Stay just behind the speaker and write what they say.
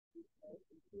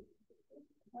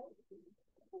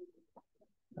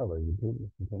Hello, YouTube.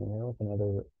 Continuing here with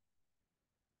another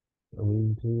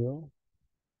read to you.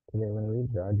 Today we're going to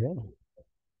read Jar Dream,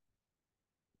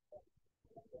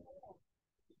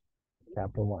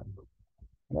 Chapter 1.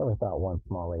 I never thought one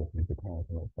small race in Japan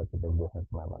could make such a big difference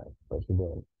in my life, but she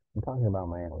did. I'm talking about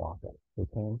my Aunt Walker. She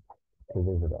came to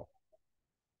visit us.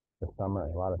 This summer,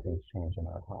 a lot of things changed in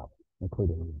our house,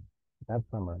 including me. That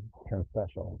summer turned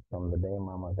special from the day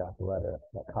Mama got the letter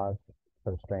that caused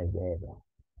her strange behavior.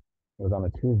 It was on a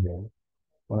Tuesday,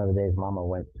 one of the days Mama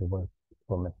went to work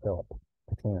for Miss Phillips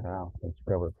to clean her house and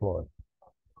scrub her floors.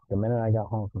 The minute I got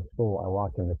home from school, I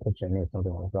walked in the kitchen and knew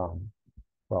something was wrong.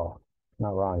 Well,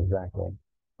 not wrong exactly,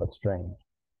 but strange.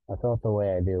 I felt the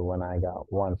way I do when I got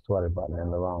one sweater button in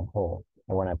the wrong hole,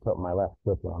 or when I put my left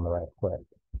slipper on the right foot.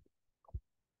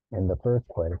 In the first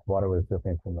place, water was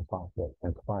dripping from the faucet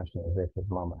and splashing as if his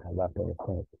mama had left it in the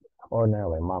sink.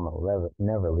 Ordinarily, Mama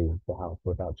never leaves the house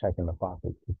without checking the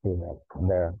faucet to see that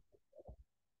they're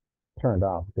turned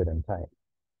off good and tight,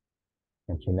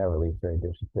 and she never leaves dirty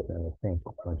dishes sitting in the sink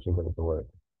when she goes to work.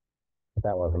 But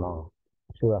that wasn't all.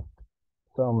 She left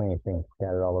so many things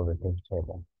scattered all over the kitchen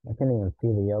table. I couldn't even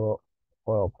see the yellow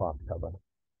oilcloth cover.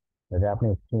 The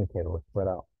Japanese communicator was spread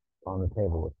out on the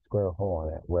table with a square hole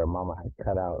in it where Mama had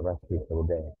cut out a recipe for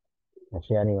the day. And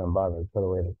she hadn't even bothered to put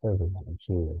away the scissors and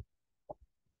cheese.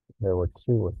 There were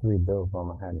 2 or 3 bills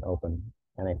Mama hadn't opened,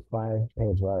 and a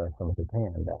 5-page letter from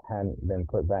Japan that hadn't been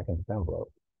put back in its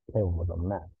envelope. The table was a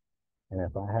mess. And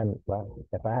if I had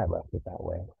left it that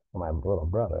way, my little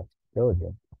brother, Joji,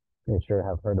 he'd sure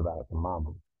have heard about it from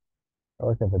Mama. I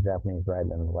looked at the Japanese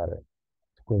writing in the letter,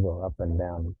 squiggled up and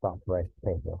down the soft rice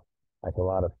paper, like a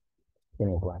lot of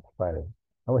skinny black spiders.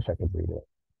 I wish I could read it,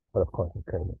 but of course I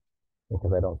couldn't,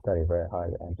 because I don't study very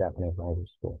hard at Japanese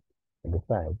language school. And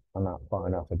besides, I'm not far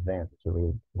enough advanced to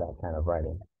read that kind of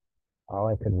writing. All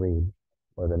I could read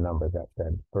were the numbers that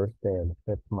said first day of the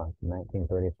 5th month,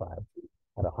 1935.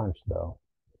 Had a hunch, though,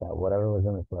 that whatever was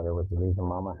in this letter was the reason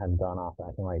Mama had gone off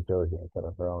acting like Josie instead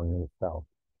of her own neat self.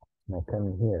 And I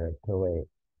couldn't hear to wait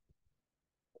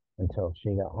until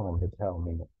she got home to tell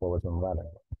me what was in the letter.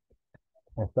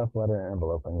 I stuffed the letter in an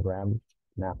envelope and grabbed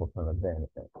an apple from the bin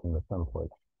from the sun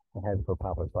porch and headed for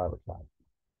Papa's barber shop.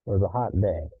 It was a hot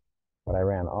day, but I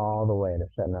ran all the way to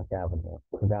Shetnock Avenue.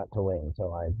 Forgot to wait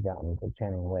until I'd gotten to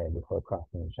Channing Way before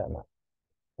crossing Shetnock.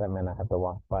 That meant I had to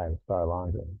walk by the Star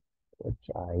Laundry, which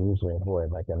I usually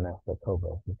avoid like a nest of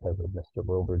cobras because of Mr.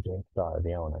 Wilbur J. Starr,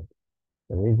 the owner.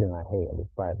 The reason I hate and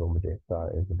despise Wilbur J.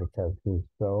 Starr is because he's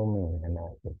so mean and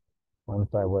nasty. Once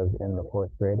I was in the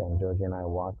 4th grade and Josie and I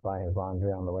walked by his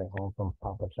laundry on the way home from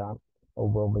Papa's shop.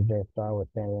 Old Wilbur J. Starr was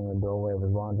standing in the doorway of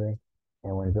his laundry,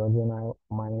 and when Josie and I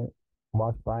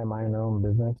walked by minding our own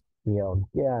business, he yelled,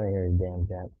 "Get out of here, you damn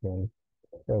Jackson."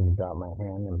 Josie dropped my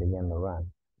hand and began to run.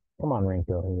 "Come on,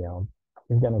 Rinko," he yelled.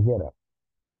 "He's gonna get us."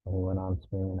 And he went on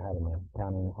screaming ahead of me,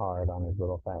 pounding hard on his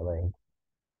little fat legs.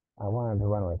 I wanted to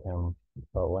run with him,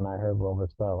 but when I heard Wilbur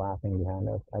start laughing behind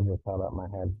us, I just held up my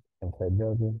head and said,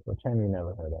 "Josie, pretend you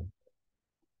never heard him."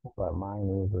 But my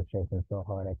knees were shaking so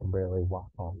hard I could barely walk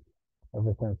home.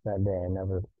 Ever since that day, I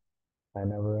never,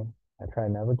 I try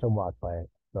never to walk by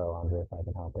Star Laundry if I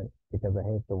can help it, because I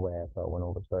hate the way I felt when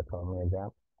Wilbur started calling me a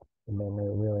Jap. It made me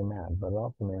really mad, but it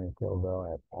also made me feel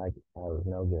though I was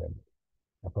no good.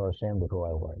 I felt ashamed of who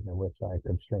I was and wished I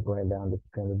could shrink right down to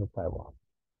the end of the sidewalk.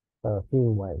 There are a few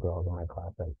white girls in my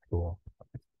class at school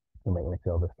who make me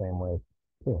feel the same way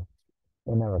too.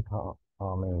 They never call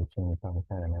me Chin Kong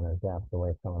Chinaman or Zap the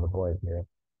way some of the boys do,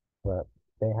 but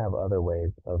they have other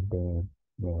ways of being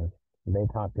mean. They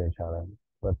talk to each other,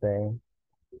 but they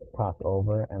talk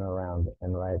over and around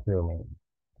and right through me,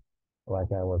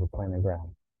 like I was a plane of grass,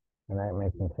 and that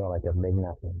makes me feel like a big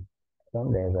nothing.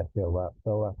 Some days I feel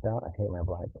so left out, I hate my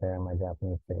black hair and my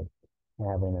Japanese face, and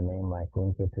having a name like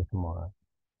Rinko Tsukamura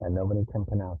that nobody can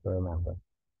pronounce or remember.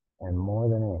 And more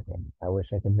than anything, I wish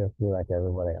I could just be like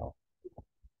everybody else.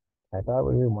 I thought it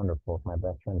would be wonderful if my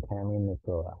best friend Tammy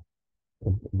Nicola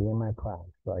could be in my class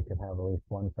so I could have at least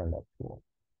one friend at school.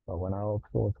 But when our old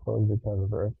school was closed because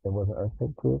of it wasn't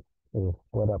earthquake proof, it was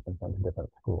split up into different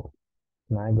schools.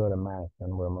 And I go to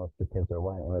Madison, where most of the kids are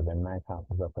white and live in nice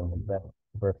houses up in the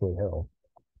Berkeley Hills.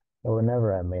 I would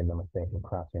never have made the mistake of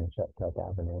crossing Shettuck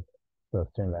Avenue so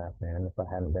soon that afternoon if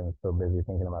I hadn't been so busy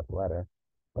thinking about the letter.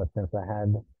 But since I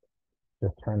had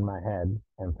just turned my head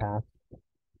and passed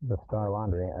the Star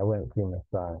Laundry, I wouldn't see Miss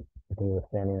Star if he was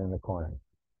standing in the corner.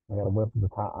 I got a whiff of the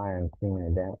hot iron steaming a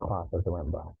damp cloth as I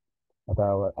went by. I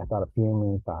thought a few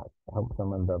mean thoughts. I hoped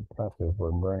some of the presses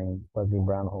were burning fuzzy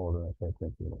brown holes in the shirts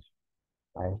and shoes.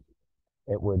 I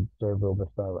It would serve Wilbur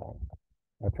Star right.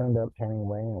 I turned up Channing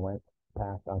Way and went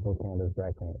past Uncle Canada's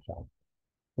dry cleaning shop.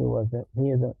 He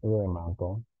isn't really my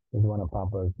uncle. He's one of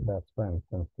Papa's best friends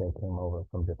since they came over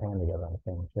from Japan together on the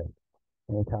same ship.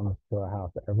 And he comes to our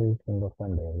house every single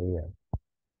Sunday of the year.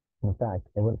 In fact,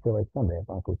 it wouldn't feel like Sunday if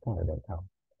Uncle Connor didn't come.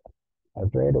 I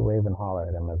was ready to wave and holler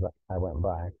at him as I went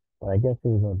by, but I guess he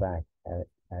was in the back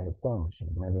at his sewing machine,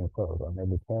 mending clothes, or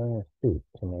maybe tailoring a suit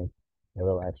to make a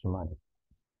little extra money.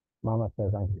 Mama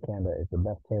says Uncle Canada is the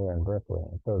best tailor in Berkeley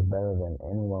and sews better than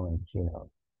any woman she knows.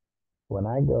 When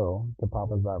I go to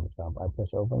Papa's barber shop, I push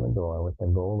open the door with the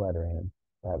gold lettering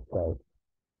that says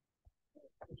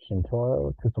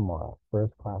Shintoro Tsutsumura,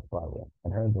 first class barber,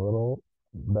 and heard the little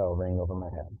bell ring over my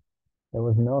head. There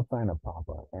was no sign of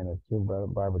Papa, and his two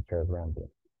barber chairs were empty,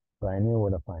 but I knew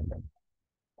where to find him.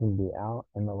 He'd be out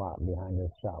in the lot behind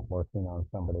his shop working on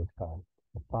somebody's car.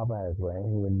 If Papa had his way,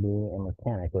 he would be a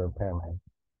mechanic or repairman.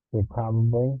 He'd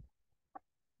probably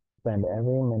spend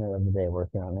every minute of the day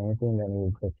working on anything that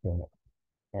needed fixing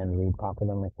and read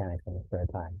popular mechanics in his spare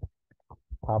time.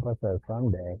 Papa says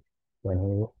someday, when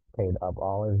he paid up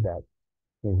all his debts,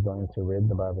 he's going to rid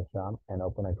the barber shop and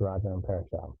open a garage and repair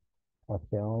shop. That's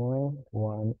the only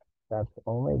one. That's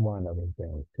only one of his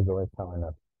dreams. He's always telling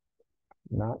us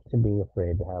not to be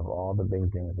afraid to have all the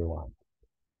big dreams we want.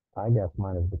 I guess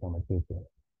mine has become a teacher.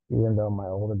 Even though my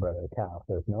older brother, Cal,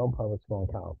 says no public school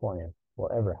in California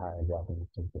will ever hire a Japanese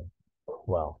teacher.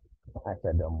 Well, I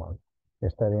said no more.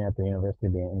 You're studying at the university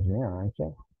to be an engineer, aren't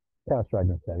you? Cal shrugged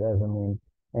and said, that doesn't mean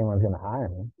anyone's going to hire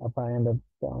me. I'll probably end up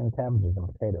selling cabbages and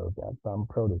potatoes at some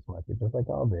produce market, just like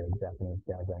all the Japanese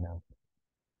guys I know.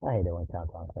 I hate it when Cal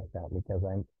talks like that because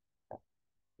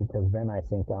then I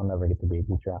think I'll never get to be a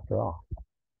teacher after all.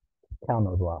 Cal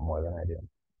knows a lot more than I do.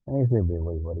 I usually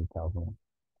believe what he tells me.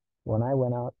 When I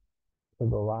went out to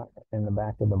the lot in the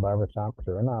back of the barber shop,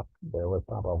 sure enough, there was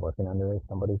Papa working under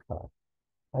somebody's car.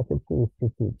 I could see his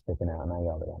two feet sticking out, and I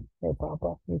yelled at him, "Hey,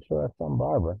 Papa, you sure are some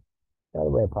barber." Right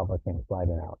away, Papa came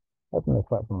sliding out, opening the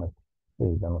sweat from his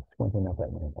sleeves and was squinting up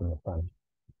at me from the sun.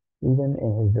 Even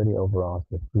in his dirty overalls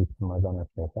with grease smudge on his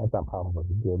face, I thought Papa was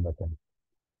good looking.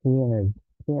 He and his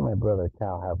he and my brother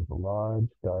Cal have large,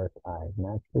 dark eyes,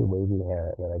 naturally wavy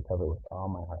hair that I cover with all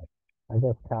my heart. I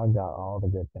guess Cal got all the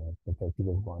good things because he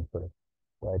was born first.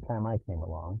 By the time I came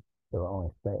along, there were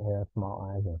only straight hair, small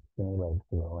eyes, and skinny legs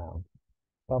to go around.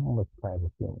 Papa was surprised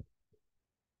to see me.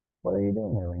 "What are you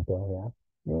doing here, Rinko?" he asked.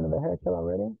 "You into the haircut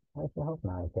already?" "I should hope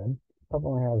not," I said. "Papa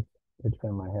only has to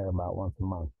trim my hair about once a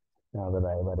month, now that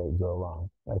I let it grow long.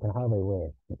 I can hardly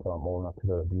wait until I'm old enough to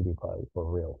go to beauty parties for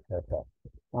a real haircut.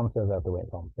 Mom says I have to wait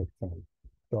until I'm 16,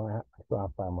 so I still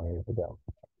have 5 more years to go."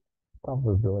 Papa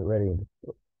was really ready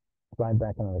to slide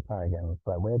back into the car again,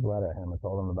 so I waved the letter at him and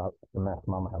told him about the mess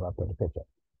Mama had left in the kitchen.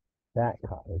 That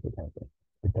caught his attention,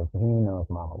 because he knows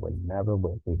Mama would never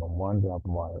waste even one drop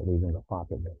of water leaving the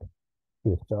faucet there.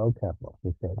 She is so careful.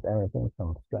 She saves everything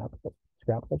from scraps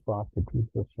of cloth to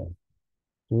pieces of string.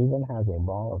 She even has a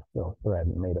ball of silk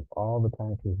thread made of all the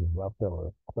tiny pieces left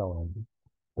over sewing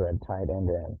thread tied end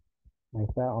to end. I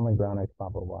sat on the ground next to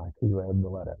Papa while he read the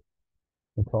letter.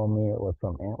 He told me it was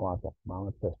from Aunt Waka,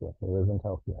 Mama's sister, who lives in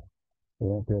Tokyo. We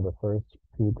went through the first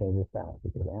few pages fast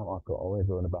because Aunt Waka always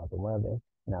wrote about the weather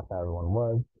and how everyone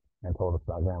was, and told us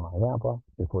about Grandma and Grandpa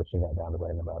before she got down to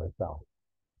writing about herself.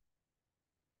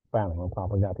 Finally, when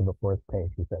Papa got to the fourth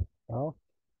page, he said, "Oh,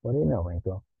 what do you know,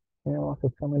 Wrinkle? Aunt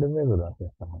Waka's coming to visit us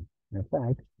this summer. In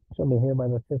fact, she'll be here by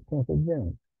the 15th of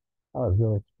June." I was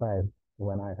really surprised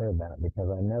when I heard that because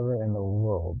I never in the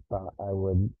world thought I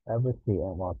would ever see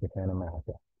Aunt Waka here in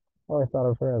America. I always thought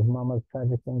of her as Mama's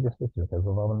tragic younger sister because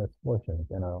of all the misfortunes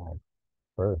in her life.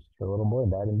 First, her little boy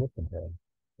died in dysentery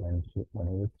when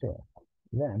he was 2.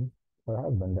 Then, her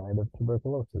husband died of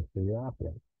tuberculosis the year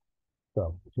after.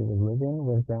 So, she was living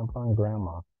with Grandpa and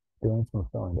Grandma, doing some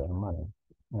sewing to earn money,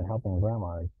 and helping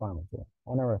Grandma at his pharmacy.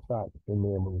 I never thought she'd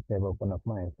be able to save up enough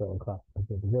money to sail across the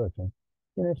Pacific Ocean,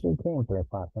 even if she came through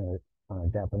class on a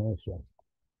Japanese ship.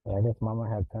 But I guess Mama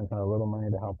had sent her a little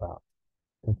money to help out.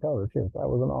 To tell the truth, I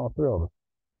wasn't all thrilled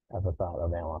at the thought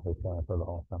of Aunt Walker's going for the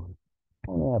whole summer.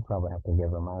 Only I'd probably have to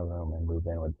give her my room and move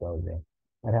in with Josie.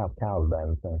 I'd have Cal's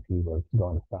bed since he was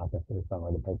going to Stockton for the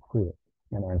summer to pick fruit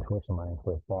and earn tuition money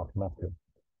for his fall semester.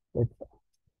 It's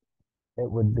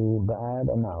it would be bad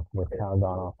enough with Cal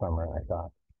gone all summer, I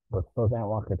thought. But suppose Aunt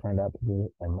Walker turned out to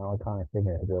be a melancholy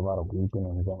figure with a lot of weeping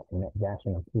and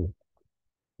gashing of teeth.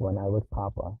 When I looked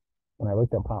Papa, when I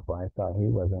looked at Papa, I thought he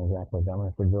wasn't exactly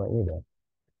jumping for joy either.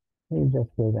 He just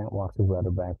gave Aunt Walker's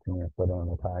letter back to me and put it in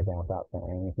the car again without saying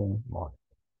anything more.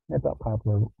 I thought Papa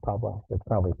was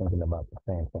probably thinking about the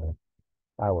same thing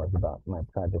I was about my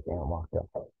tragic Aunt Walker,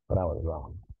 but I was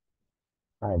wrong.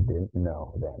 I didn't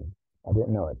know then. I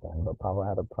didn't know it then, but Papa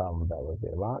had a problem that was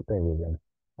a lot bigger than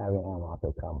having Aunt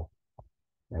Martha come.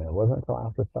 And it wasn't until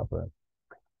after supper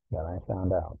that I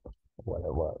found out what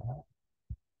it was.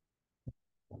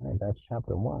 All right, that's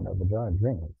chapter one of The Jar of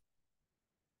Dreams.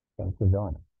 Thanks for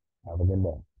joining. Have a good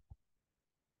day.